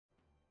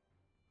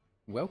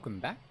Welcome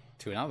back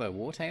to another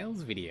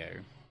Wartales video.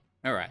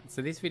 Alright,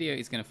 so this video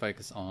is going to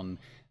focus on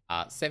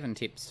 7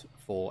 tips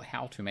for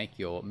how to make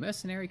your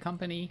mercenary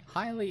company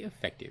highly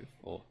effective,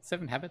 or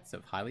 7 habits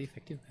of highly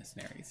effective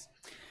mercenaries.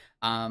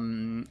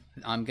 I'm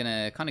going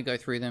to kind of go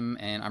through them,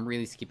 and I'm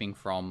really skipping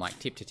from like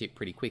tip to tip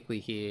pretty quickly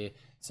here,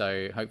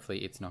 so hopefully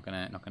it's not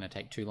gonna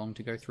take too long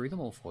to go through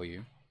them all for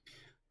you.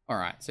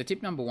 Alright, so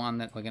tip number 1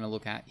 that we're going to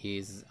look at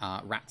is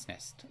rat's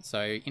nest.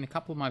 So in a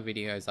couple of my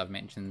videos I've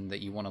mentioned that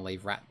you want to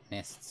leave rat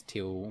nests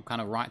till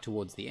kind of right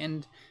towards the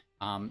end.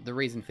 The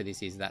reason for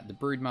this is that the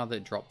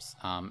broodmother drops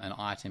an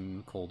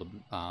item called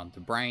the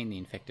brain, the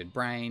infected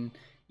brain.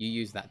 You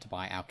use that to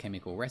buy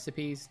alchemical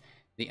recipes.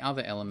 The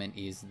other element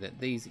is that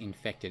these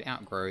infected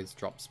outgrowths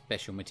drop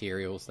special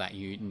materials that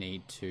you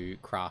need to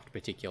craft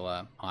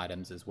particular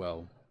items as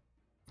well.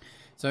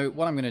 So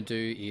what I'm going to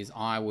do is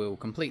I will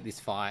complete this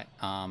fight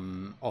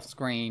off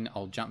screen.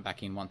 I'll jump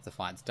back in once the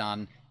fight's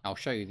done. I'll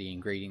show you the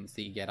ingredients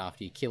that you get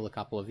after you kill a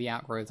couple of the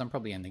outgrowths. I'm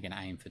probably only going to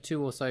aim for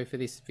 2 or so for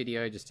this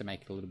video just to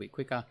make it a little bit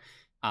quicker.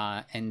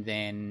 And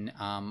then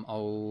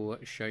I'll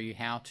show you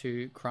how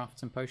to craft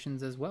some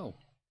potions as well.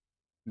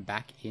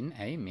 Back in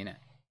a minute.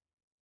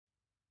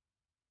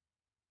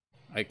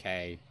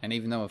 Okay, and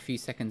even though a few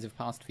seconds have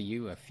passed for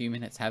you, a few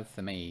minutes have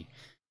for me.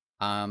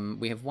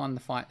 We have won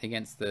the fight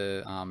against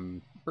the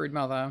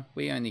broodmother.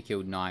 We only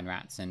killed 9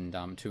 rats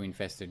and 2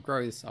 infested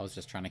growths. I was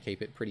just trying to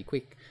keep it pretty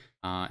quick,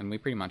 and we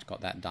pretty much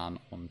got that done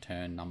on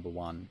turn number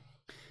 1.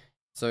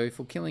 So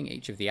for killing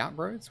each of the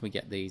outgrowths, we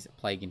get these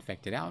plague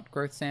infected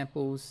outgrowth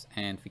samples,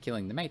 and for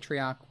killing the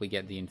matriarch, we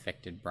get the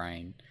infected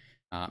brain.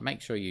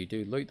 Make sure you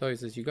do loot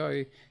those as you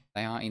go.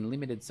 They are in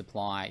limited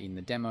supply in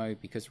the demo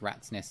because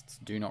rat's nests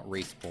do not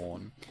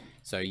respawn.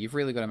 So you've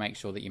really got to make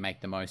sure that you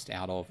make the most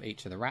out of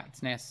each of the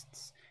rat's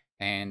nests.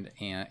 And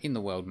in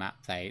the world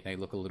map, they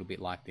look a little bit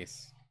like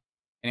this.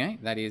 Anyway,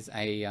 that is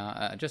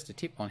just a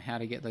tip on how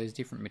to get those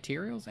different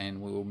materials,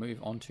 and we will move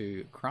on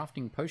to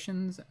crafting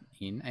potions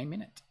in a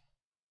minute.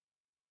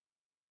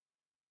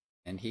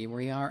 And here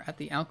we are at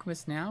the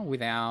alchemist now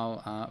with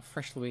our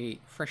freshly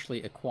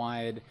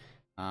acquired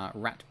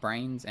rat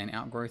brains and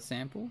outgrowth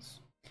samples.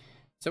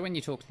 So when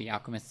you talk to the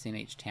alchemists in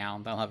each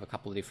town, they'll have a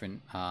couple of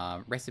different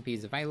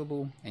recipes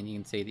available, and you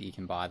can see that you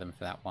can buy them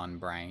for that 1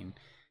 brain.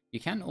 You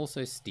can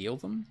also steal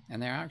them,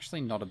 and they're actually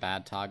not a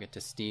bad target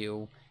to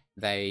steal.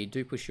 They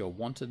do push your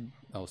wanted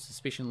or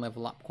suspicion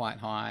level up quite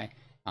high,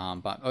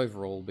 but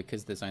overall,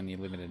 because there's only a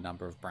limited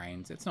number of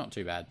brains, it's not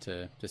too bad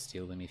to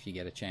steal them if you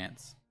get a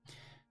chance.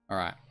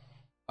 Alright,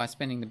 by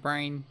spending the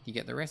brain, you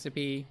get the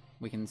recipe.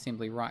 We can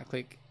simply right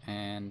click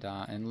and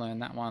learn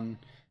that one.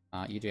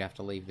 You do have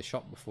to leave the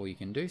shop before you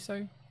can do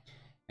so.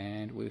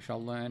 And we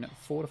shall learn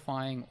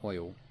fortifying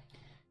oil.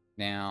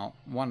 Now,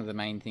 one of the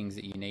main things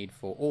that you need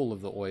for all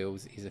of the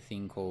oils is a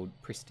thing called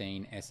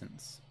pristine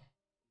essence.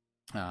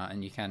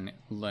 And you can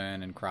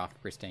learn and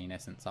craft pristine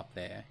essence up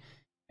there.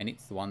 And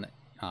it's the one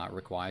that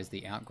requires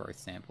the outgrowth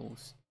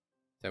samples.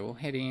 So we'll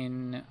head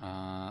in,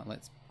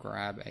 let's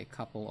grab a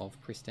couple of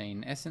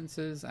pristine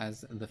essences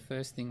as the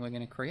first thing we're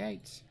going to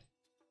create.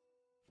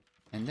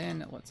 And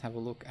then let's have a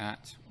look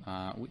at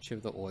which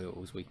of the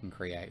oils we can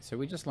create. So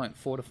we just learnt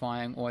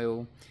fortifying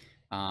oil.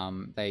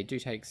 They do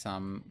take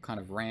some kind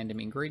of random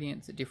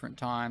ingredients at different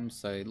times,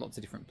 so lots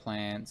of different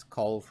plants,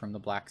 coal from the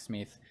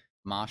blacksmith,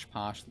 marsh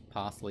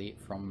parsley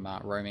from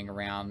roaming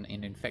around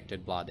in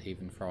infected blood,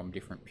 even from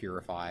different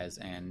purifiers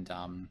and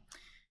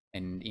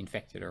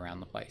infected around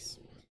the place.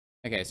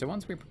 Okay, so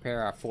once we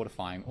prepare our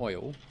fortifying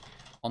oil,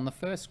 on the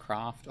first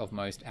craft of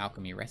most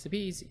alchemy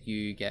recipes,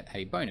 you get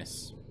a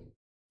bonus.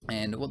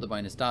 And what the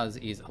bonus does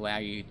is allow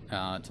you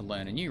to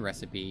learn a new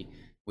recipe,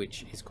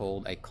 which is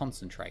called a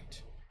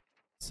concentrate.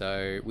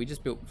 So we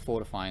just built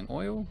fortifying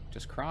oil,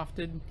 just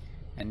crafted,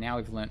 and now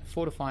we've learnt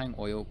fortifying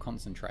oil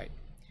concentrate,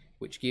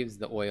 which gives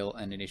the oil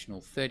an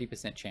additional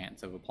 30%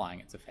 chance of applying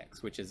its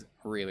effects, which is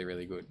really,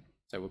 really good.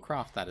 So we'll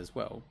craft that as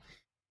well.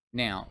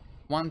 Now,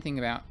 one thing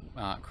about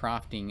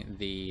crafting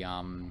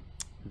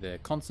the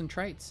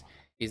concentrates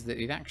is that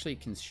it actually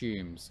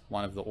consumes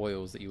one of the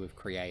oils that you have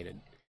created.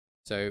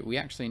 So we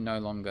actually no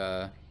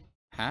longer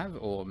have,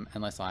 or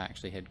unless I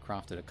actually had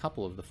crafted a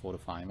couple of the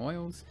fortifying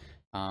oils,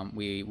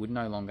 we would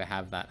no longer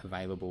have that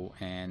available,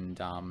 and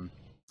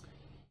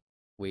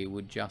we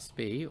would just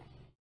be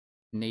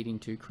needing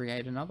to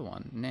create another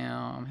one.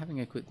 Now, I'm having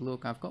a quick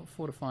look. I've got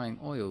fortifying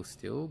oil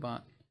still,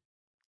 but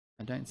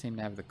I don't seem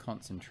to have the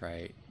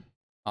concentrate.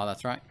 Oh,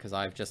 that's right, because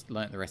I've just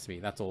learnt the recipe.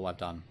 That's all I've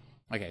done.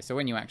 Okay, so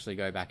when you actually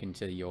go back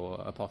into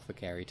your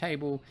apothecary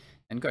table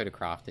and go to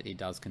craft it, it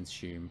does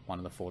consume one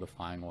of the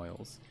fortifying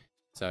oils.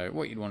 So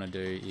what you'd want to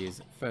do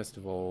is, first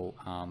of all,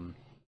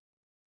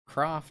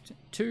 craft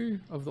 2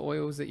 of the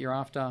oils that you're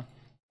after,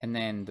 and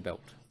then the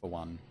belt for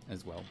 1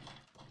 as well.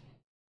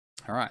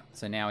 Alright,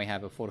 so now we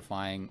have a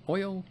fortifying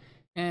oil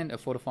and a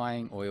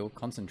fortifying oil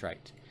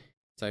concentrate.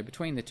 So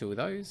between the 2 of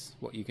those,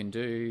 what you can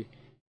do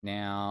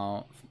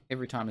now,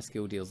 every time a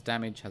skill deals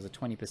damage, has a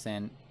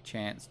 20%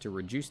 chance to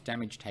reduce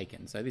damage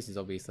taken. So this is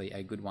obviously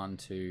a good one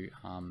to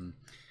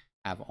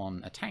have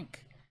on a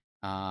tank.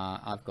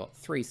 I've got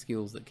 3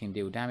 skills that can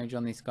deal damage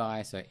on this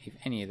guy, so if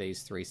any of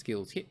these 3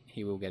 skills hit,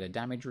 he will get a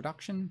damage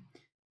reduction.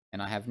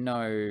 And I have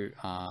no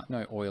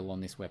oil on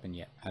this weapon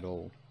yet at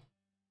all.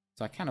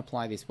 So I can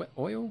apply this wet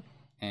oil,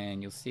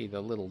 and you'll see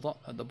the little dot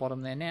at the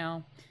bottom there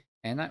now,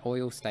 and that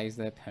oil stays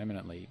there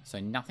permanently, so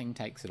nothing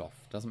takes it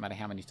off. Doesn't matter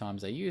how many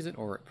times I use it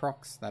or it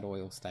procs, that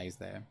oil stays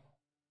there.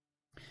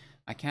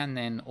 I can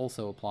then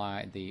also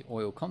apply the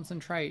oil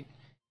concentrate,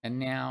 and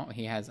now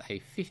he has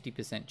a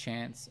 50%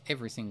 chance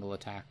every single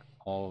attack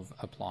of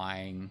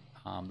applying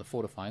the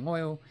fortifying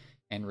oil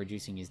and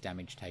reducing his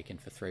damage taken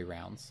for 3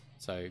 rounds.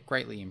 So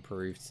greatly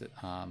improved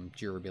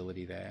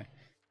durability there.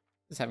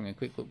 Just having a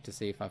quick look to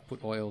see if I've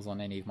put oils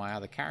on any of my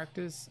other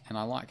characters, and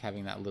I like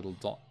having that little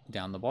dot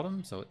down the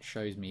bottom, so it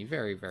shows me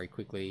very, very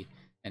quickly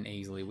and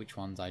easily which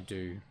ones I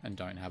do and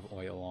don't have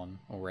oil on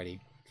already.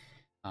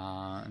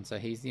 And so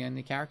he's the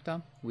only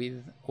character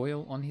with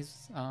oil on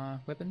his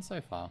weapon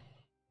so far.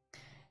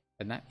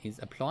 And that is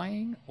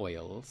applying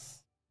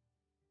oils.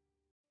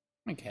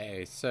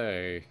 Okay,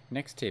 so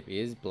next tip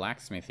is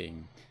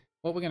blacksmithing.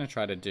 What we're going to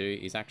try to do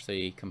is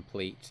actually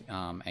complete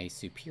a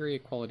superior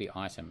quality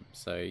item.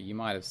 So you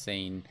might have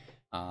seen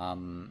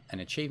an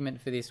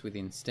achievement for this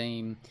within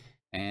Steam,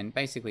 and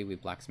basically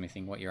with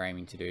blacksmithing what you're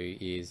aiming to do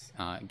is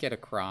get a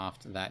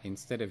craft that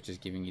instead of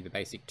just giving you the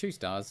basic 2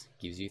 stars,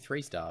 gives you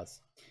 3 stars.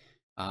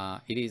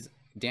 It is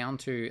down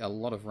to a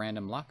lot of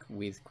random luck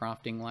with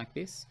crafting like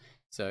this,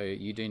 so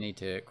you do need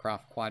to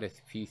craft quite a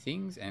few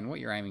things, and what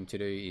you're aiming to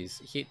do is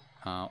hit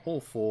all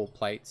 4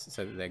 plates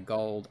so that they're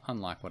gold,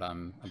 unlike what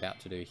I'm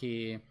about to do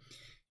here.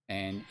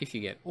 And if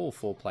you get all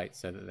 4 plates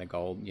so that they're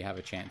gold, you have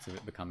a chance of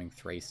it becoming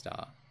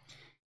 3-star.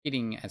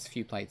 Hitting as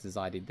few plates as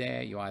I did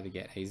there, you either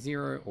get a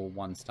 0 or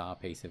 1-star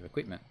piece of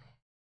equipment.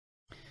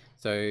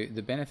 So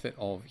the benefit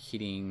of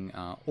hitting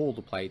all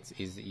the plates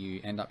is that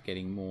you end up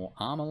getting more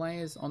armor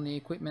layers on the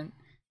equipment,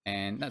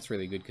 and that's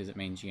really good because it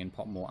means you can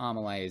pop more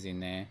armor layers in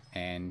there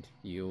and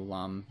you'll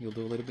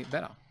do a little bit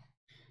better.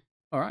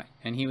 Alright,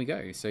 and here we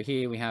go. So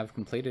here we have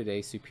completed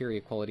a superior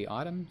quality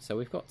item. So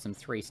we've got some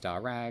 3-star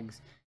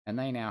rags, and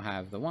they now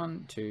have the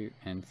 1, 2,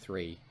 and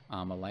 3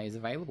 armor layers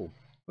available,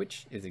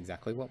 which is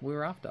exactly what we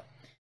were after.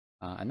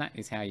 And that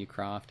is how you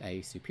craft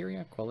a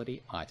superior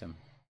quality item.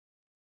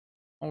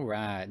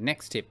 Alright,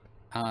 next tip.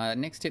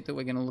 Next tip that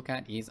we're going to look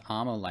at is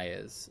armor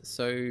layers.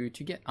 So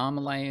to get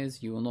armor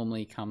layers, you will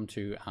normally come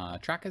to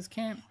Trackers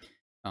Camp.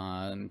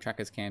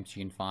 Trackers Camps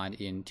you can find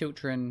in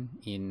Tiltron,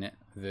 in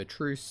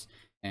Vertruse,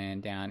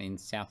 and down in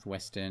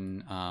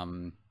southwestern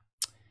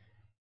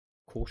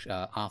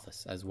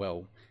Arthas as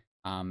well.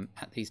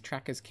 At these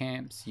Trackers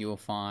Camps, you will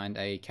find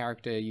a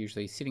character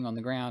usually sitting on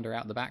the ground or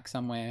out the back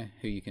somewhere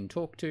who you can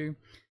talk to,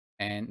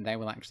 and they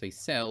will actually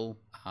sell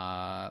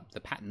the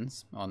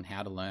patterns on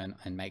how to learn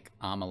and make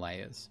armor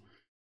layers.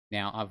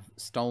 Now, I've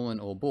stolen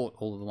or bought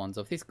all of the ones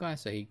of this guy,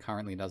 so he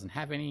currently doesn't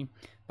have any,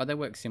 but they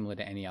work similar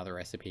to any other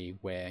recipe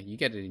where you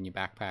get it in your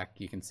backpack,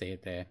 you can see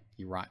it there,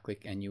 you right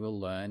click and you will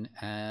learn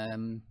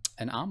an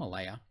armor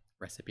layer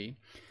recipe.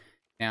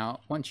 Now,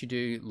 once you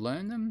do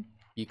learn them,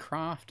 you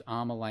craft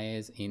armor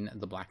layers in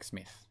the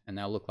blacksmith, and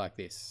they'll look like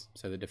this.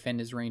 So the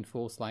defender's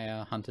reinforced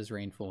layer, hunter's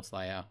reinforced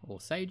layer, or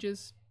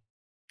sage's.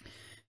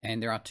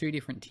 And there are 2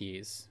 different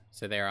tiers.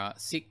 So there are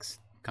 6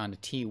 kind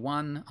of tier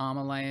 1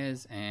 armor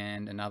layers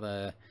and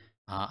another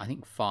I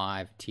think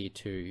 5 tier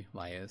 2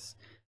 layers.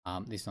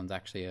 This one's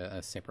actually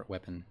a separate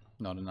weapon,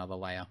 not another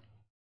layer.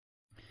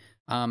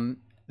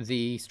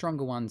 The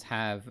stronger ones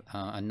have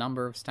a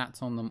number of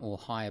stats on them or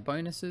higher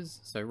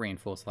bonuses. So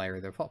reinforced layer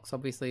of the fox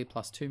obviously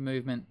 +2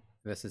 movement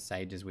versus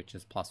sages, which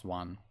is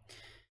 +1.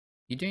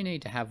 You do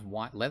need to have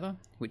white leather,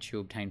 which you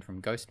obtain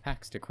from ghost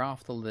packs to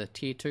craft all the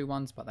tier 2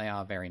 ones, but they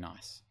are very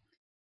nice.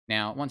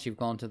 Now once you've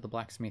gone to the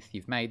blacksmith,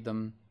 you've made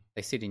them,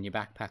 they sit in your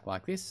backpack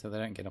like this, so they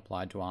don't get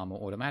applied to armor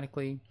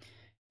automatically.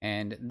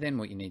 And then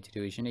what you need to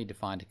do is you need to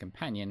find a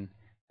companion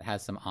that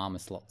has some armor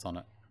slots on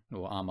it,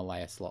 or armor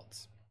layer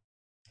slots.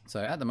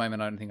 So at the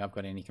moment I don't think I've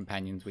got any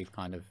companions with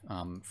kind of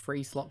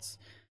free slots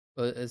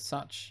as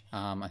such.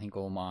 I think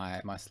all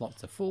my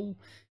slots are full,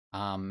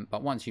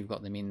 but once you've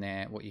got them in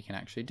there, what you can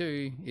actually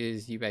do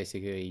is you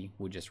basically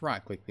would just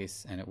right click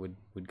this and it would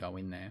go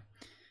in there.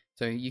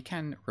 So you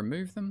can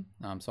remove them,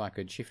 so I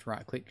could shift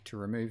right click to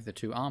remove the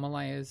 2 armor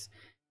layers.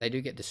 They do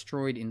get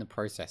destroyed in the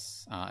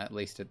process, at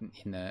least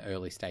in the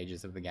early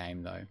stages of the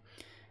game though.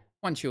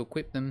 Once you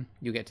equip them,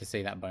 you'll get to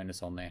see that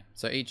bonus on there.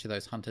 So each of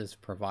those hunters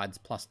provides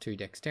 +2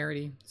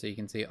 dexterity, so you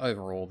can see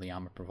overall the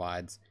armor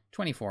provides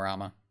 24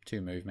 armor, 2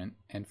 movement,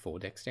 and 4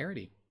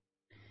 dexterity.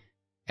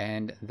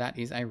 And that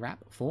is a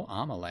wrap for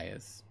armor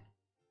layers.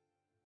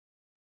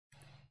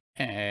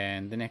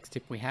 And the next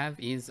tip we have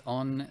is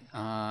on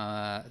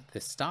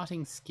the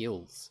starting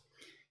skills.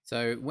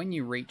 So when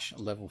you reach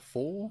level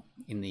 4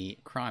 in the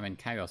crime and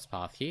chaos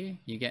path here,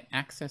 you get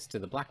access to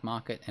the black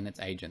market and its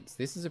agents.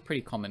 This is a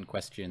pretty common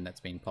question that's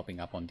been popping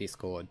up on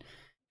Discord.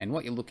 And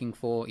what you're looking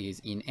for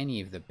is in any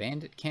of the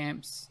bandit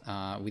camps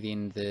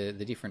within the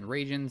different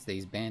regions,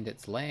 these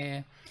bandits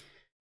lair.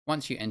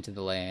 Once you enter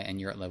the lair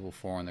and you're at level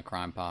 4 on the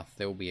crime path,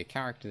 there will be a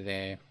character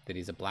there that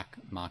is a black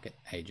market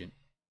agent.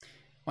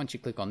 Once you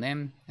click on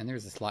them, and there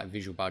is a slight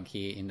visual bug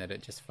here in that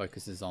it just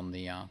focuses on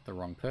the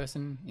wrong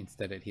person.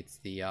 Instead it hits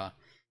the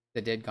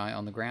dead guy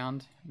on the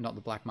ground, not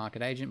the black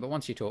market agent. But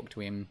once you talk to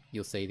him,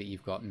 you'll see that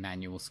you've got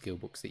manual skill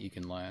books that you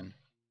can learn.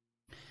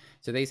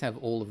 So these have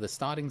all of the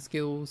starting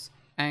skills: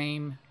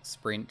 aim,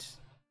 sprint,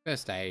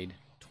 first aid,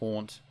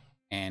 taunt,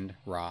 and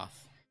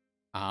wrath.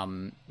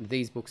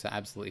 These books are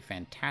absolutely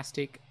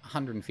fantastic.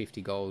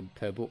 150 gold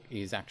per book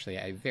is actually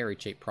a very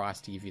cheap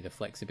price to give you the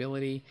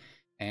flexibility.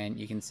 And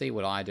you can see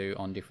what I do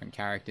on different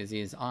characters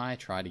is I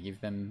try to give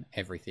them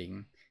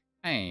everything.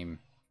 Aim,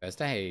 first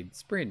aid,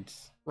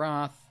 sprint,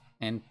 wrath,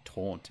 and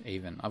taunt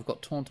even. I've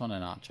got taunt on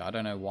an archer. I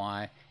don't know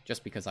why,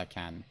 just because I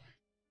can.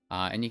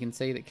 And you can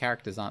see that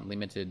characters aren't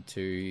limited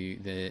to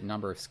the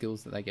number of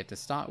skills that they get to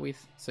start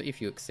with. So if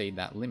you exceed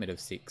that limit of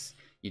 6,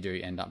 you do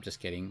end up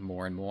just getting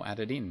more and more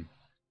added in.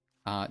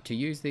 To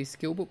use these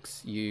skill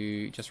books,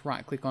 you just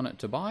right click on it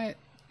to buy it.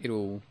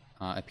 It'll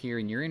appear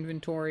in your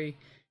inventory.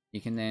 You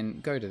can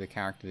then go to the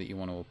character that you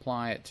want to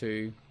apply it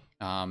to.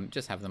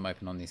 Just have them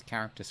open on this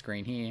character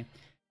screen here.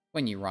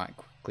 When you right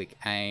click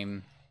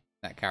aim,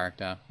 that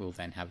character will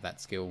then have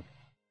that skill.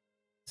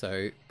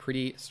 So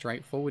pretty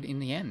straightforward in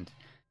the end.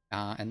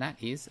 And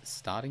that is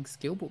starting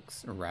skill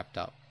books wrapped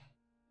up.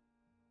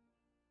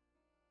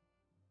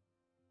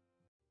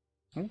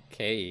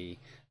 Okay,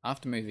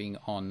 after moving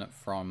on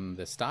from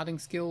the starting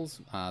skills,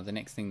 the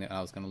next thing that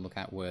I was going to look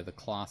at were the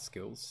class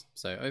skills.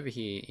 So over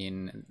here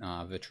in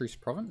Wartales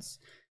province,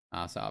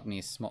 so up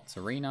near Smots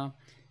Arena,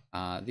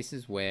 this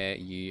is where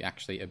you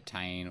actually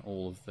obtain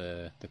all of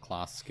the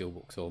class skill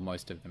books, or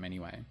most of them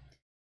anyway.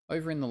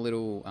 Over in the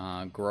little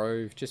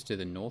grove just to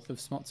the north of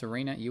Smots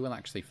Arena, you will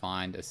actually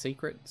find a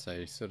secret,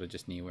 so sort of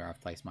just near where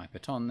I've placed my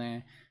baton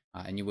there,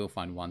 and you will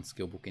find one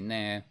skill book in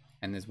there,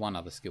 and there's one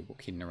other skill book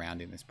hidden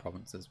around in this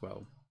province as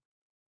well.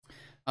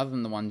 Other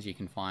than the ones you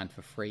can find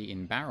for free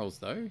in barrels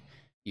though,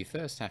 you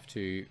first have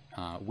to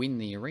win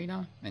the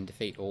arena and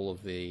defeat all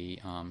of the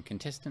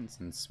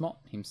contestants and Smot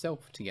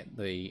himself to get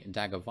the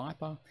Dagger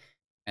Viper,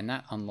 and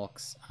that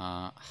unlocks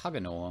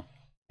Hugganor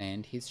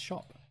and his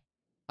shop.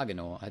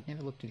 Hugganor, I'd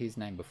never looked at his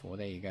name before,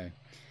 there you go.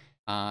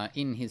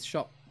 In his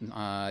shop,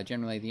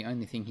 generally the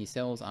only thing he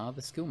sells are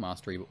the skill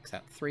mastery books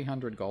at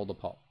 300 gold a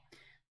pop.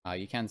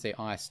 You can see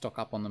I stock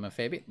up on them a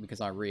fair bit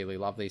because I really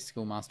love these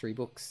skill mastery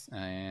books,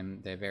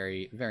 and they're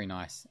very, very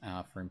nice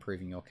for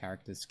improving your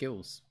character's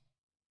skills.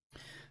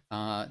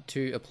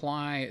 To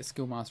apply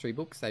skill mastery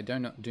books, they do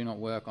not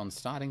work on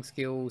starting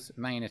skills,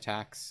 main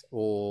attacks,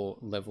 or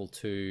level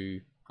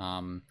 2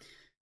 kind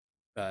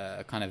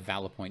of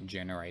valor point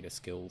generator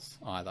skills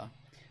either.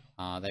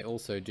 They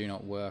also do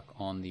not work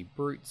on the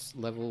brutes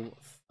level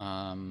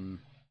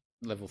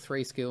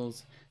 3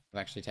 skills. I've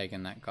actually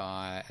taken that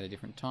guy at a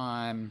different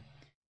time.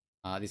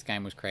 This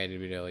game was created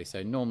a bit early,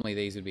 so normally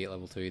these would be at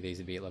level 2, these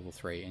would be at level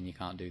 3, and you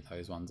can't do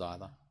those ones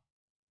either.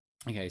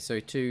 Okay, so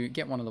to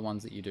get one of the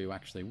ones that you do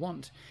actually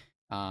want,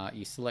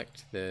 you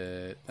select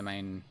the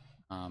main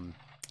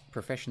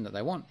profession that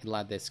they want. It'll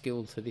add their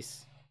skill to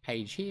this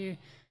page here.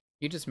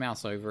 You just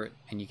mouse over it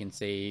and you can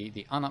see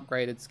the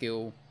unupgraded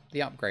skill,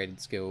 the upgraded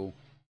skill,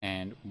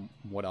 and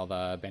what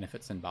other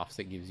benefits and buffs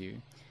it gives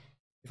you.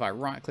 If I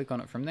right click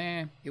on it from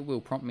there, it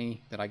will prompt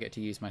me that I get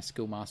to use my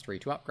skill mastery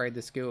to upgrade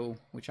the skill,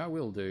 which I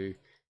will do,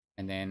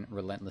 and then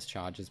Relentless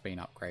Charge has been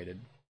upgraded.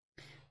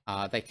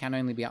 They can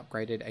only be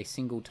upgraded a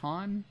single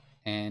time,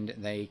 and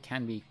they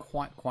can be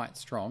quite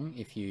strong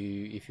if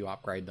you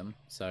upgrade them.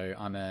 So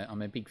I'm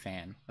a big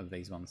fan of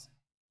these ones,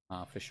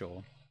 for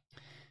sure.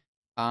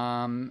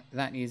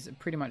 That is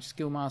pretty much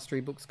skill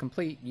mastery books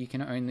complete. You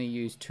can only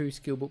use 2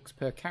 skill books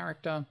per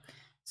character,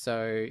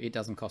 so it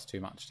doesn't cost too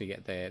much to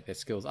get their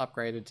skills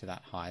upgraded to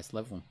that highest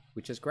level,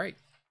 which is great.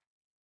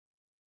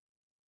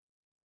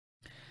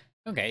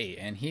 Okay,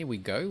 and here we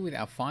go with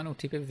our final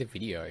tip of the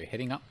video,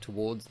 heading up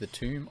towards the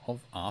Tomb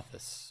of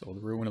Arthas, or the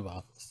Ruin of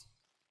Arthas.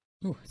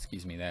 Oh,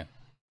 excuse me there.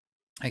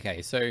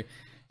 Okay, so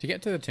to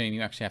get to the tomb,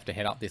 you actually have to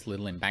head up this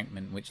little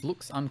embankment, which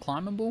looks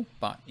unclimbable,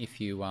 but if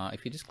you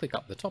just click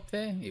up the top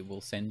there, it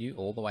will send you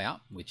all the way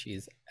up, which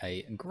is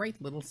a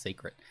great little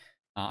secret.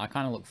 I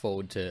kind of look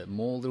forward to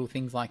more little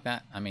things like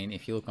that. I mean,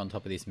 if you look on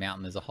top of this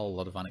mountain, there's a whole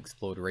lot of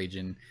unexplored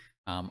region.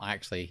 I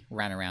actually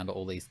ran around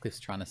all these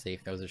cliffs trying to see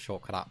if there was a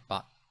shortcut up,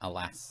 but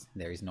alas,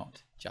 there is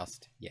not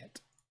just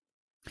yet.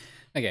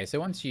 Okay, so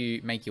once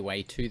you make your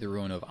way to the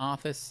Ruin of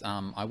Arthas,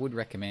 I would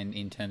recommend,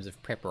 in terms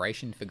of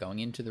preparation for going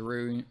into the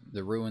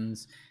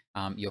ruins,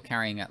 you're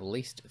carrying at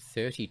least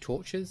 30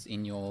 torches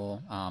in your,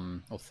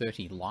 or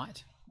 30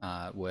 light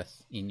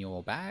worth in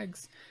your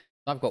bags.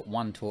 I've got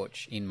 1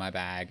 torch in my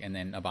bag and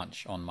then a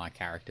bunch on my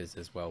characters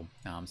as well.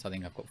 So I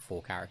think I've got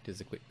 4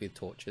 characters equipped with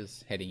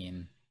torches heading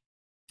in.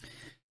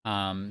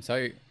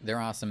 So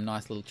there are some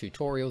nice little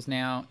tutorials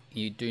now.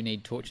 You do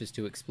need torches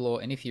to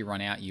explore, and if you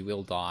run out, you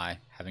will die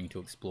having to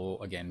explore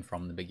again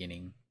from the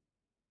beginning.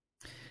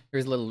 There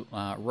is a little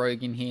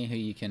rogue in here who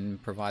you can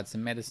provide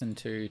some medicine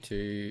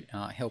to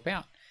help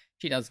out.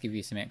 she does give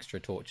you some extra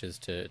torches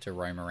to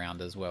roam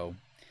around as well.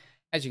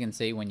 As you can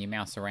see, when you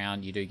mouse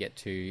around, you do get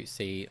to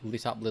see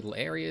lit up little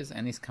areas,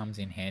 and this comes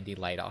in handy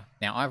later.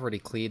 Now, I've already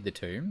cleared the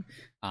tomb,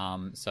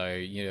 so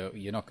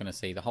you're not going to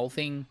see the whole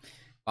thing,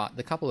 but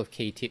the couple of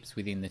key tips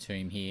within the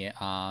tomb here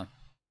are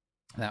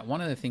that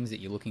one of the things that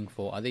you're looking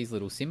for are these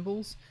little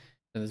symbols.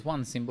 So there's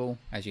one symbol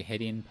as you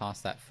head in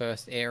past that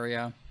first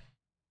area,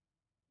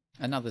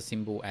 another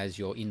symbol as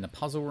you're in the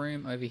puzzle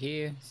room over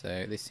here.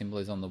 So this symbol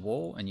is on the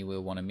wall, and you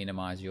will want to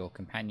minimize your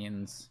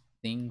companion's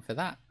thing for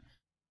that.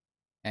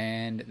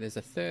 And there's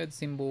a third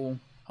symbol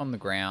on the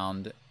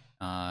ground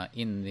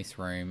in this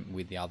room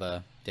with the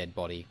other dead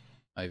body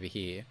over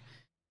here.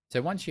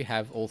 So once you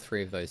have all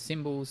three of those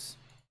symbols,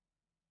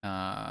 we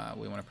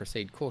want to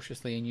proceed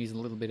cautiously and use a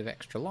little bit of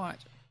extra light.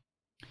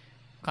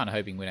 Kind of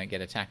hoping we don't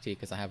get attacked here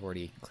because I have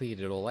already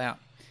cleared it all out.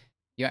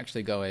 You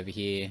actually go over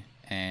here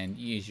and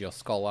use your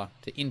scholar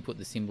to input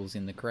the symbols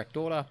in the correct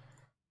order,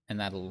 and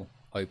that'll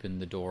open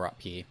the door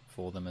up here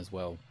for them as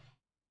well.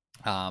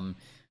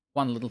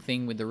 One little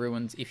thing with the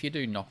ruins, if you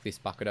do knock this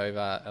bucket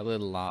over, a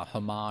little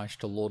homage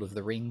to Lord of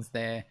the Rings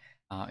there,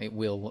 it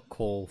will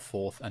call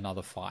forth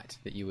another fight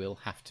that you will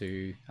have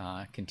to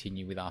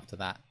continue with after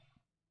that.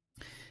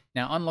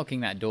 Now,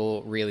 unlocking that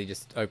door really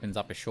just opens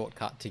up a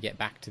shortcut to get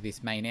back to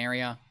this main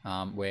area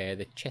where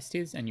the chest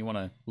is, and you want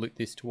to loot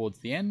this towards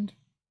the end.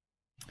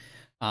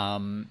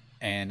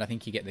 And I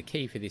think you get the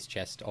key for this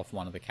chest off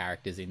one of the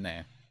characters in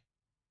there.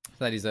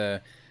 So that is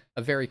a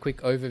very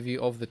quick overview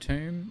of the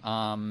tomb.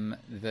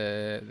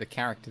 The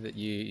character that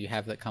you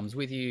have that comes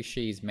with you,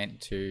 she's meant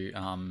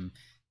to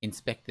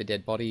inspect the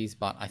dead bodies,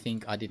 but I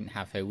think I didn't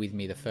have her with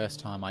me the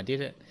first time I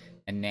did it,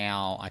 and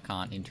now I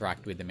can't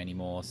interact with them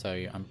anymore,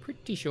 so I'm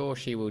pretty sure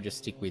she will just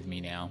stick with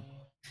me now.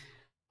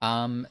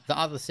 The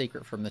other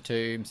secret from the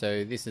tomb,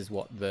 so this is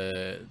what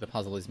the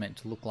puzzle is meant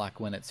to look like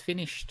when it's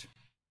finished.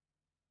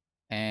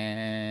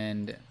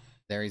 And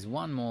there is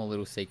one more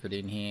little secret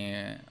in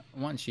here.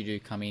 Once you do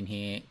come in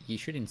here, you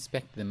should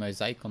inspect the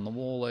mosaic on the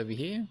wall over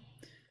here,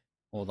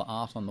 or the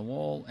art on the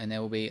wall, and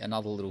there will be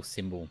another little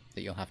symbol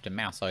that you'll have to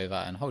mouse over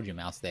and hold your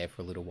mouse there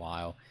for a little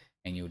while,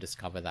 and you'll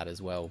discover that as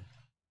well.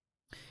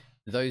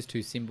 Those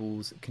two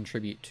symbols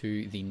contribute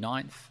to the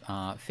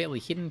 9th fairly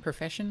hidden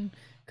profession,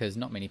 because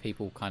not many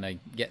people kind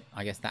of get,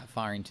 I guess, that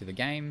far into the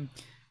game,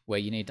 where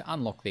you need to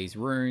unlock these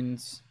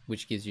runes,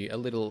 which gives you a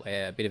little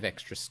bit of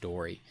extra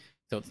story.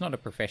 So it's not a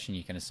profession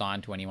you can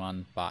assign to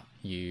anyone, but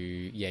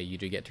you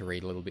do get to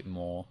read a little bit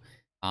more.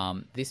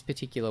 This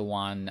particular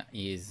one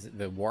is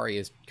the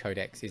Warriors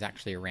Codex is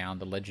actually around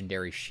the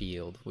legendary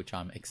shield, which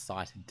I'm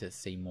excited to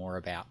see more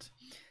about.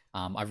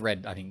 I've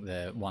read, I think,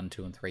 the 1,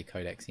 2, and 3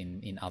 Codex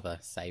in other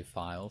save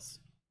files.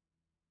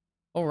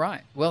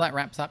 Alright, well that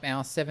wraps up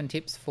our 7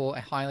 tips for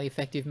a highly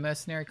effective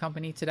mercenary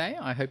company today.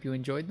 I hope you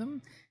enjoyed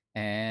them.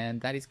 And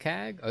that is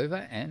CAG,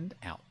 over and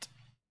out.